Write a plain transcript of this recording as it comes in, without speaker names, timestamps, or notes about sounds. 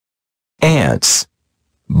Ants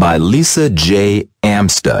by Lisa J.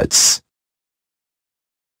 Amstutz.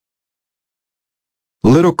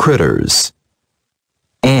 Little Critters.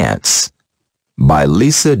 Ants by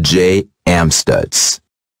Lisa J. Amstutz.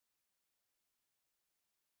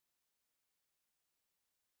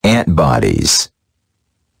 Ant bodies.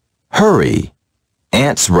 Hurry!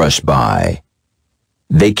 Ants rush by.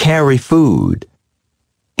 They carry food.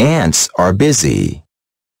 Ants are busy.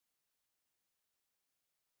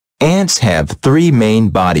 Ants have 3 main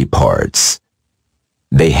body parts.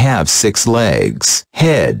 They have 6 legs,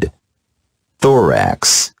 head,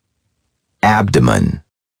 thorax, abdomen.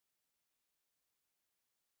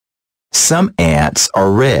 Some ants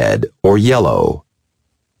are red or yellow.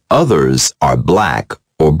 Others are black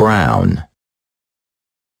or brown.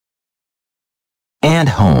 Ant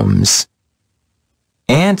homes.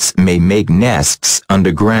 Ants may make nests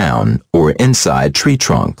underground or inside tree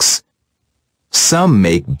trunks. Some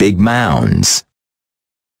make big mounds.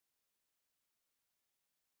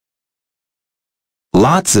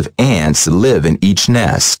 Lots of ants live in each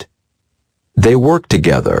nest. They work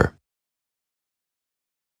together.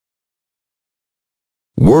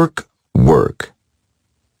 Work, work.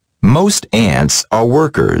 Most ants are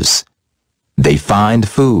workers. They find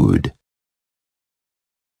food.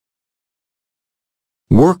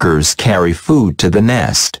 Workers carry food to the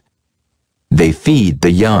nest. They feed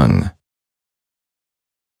the young.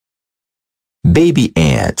 Baby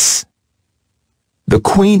ants. The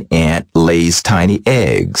queen ant lays tiny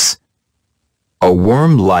eggs. A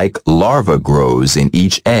worm-like larva grows in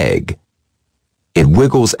each egg. It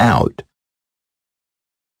wiggles out.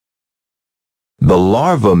 The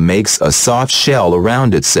larva makes a soft shell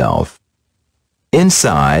around itself.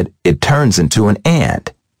 Inside, it turns into an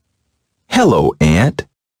ant. Hello, ant.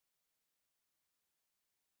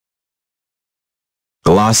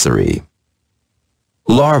 Glossary.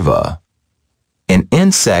 Larva. An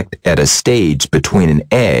insect at a stage between an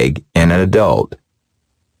egg and an adult.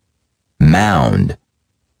 Mound.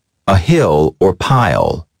 A hill or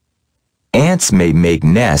pile. Ants may make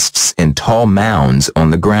nests in tall mounds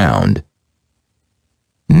on the ground.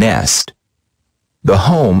 Nest. The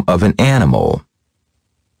home of an animal.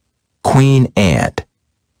 Queen ant.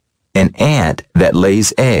 An ant that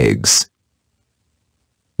lays eggs.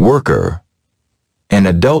 Worker. An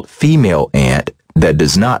adult female ant that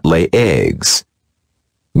does not lay eggs.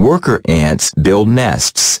 Worker ants build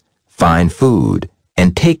nests, find food,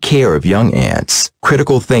 and take care of young ants.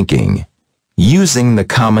 Critical thinking. Using the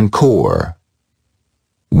Common Core.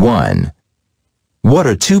 1. What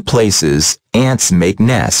are 2 places ants make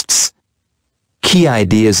nests? Key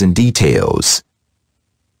ideas and details.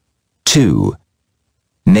 2.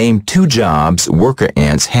 Name 2 jobs worker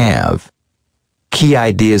ants have. Key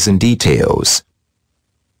ideas and details.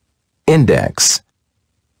 Index.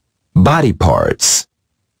 Body parts.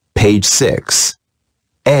 Page 6.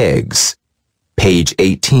 Eggs. Page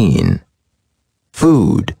 18.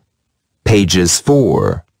 Food. Pages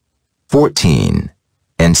 4, 14,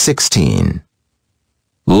 and 16.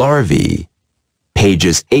 Larvae.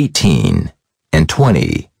 Pages 18 and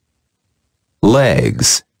 20.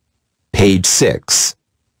 Legs. Page 6.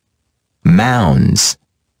 Mounds.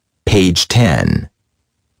 Page 10.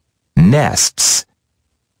 Nests.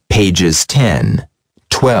 Pages 10,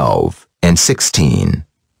 12, and 16.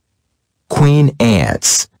 Queen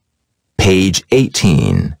ants. Page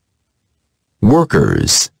 18.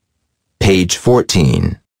 Workers. Page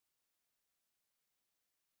 14.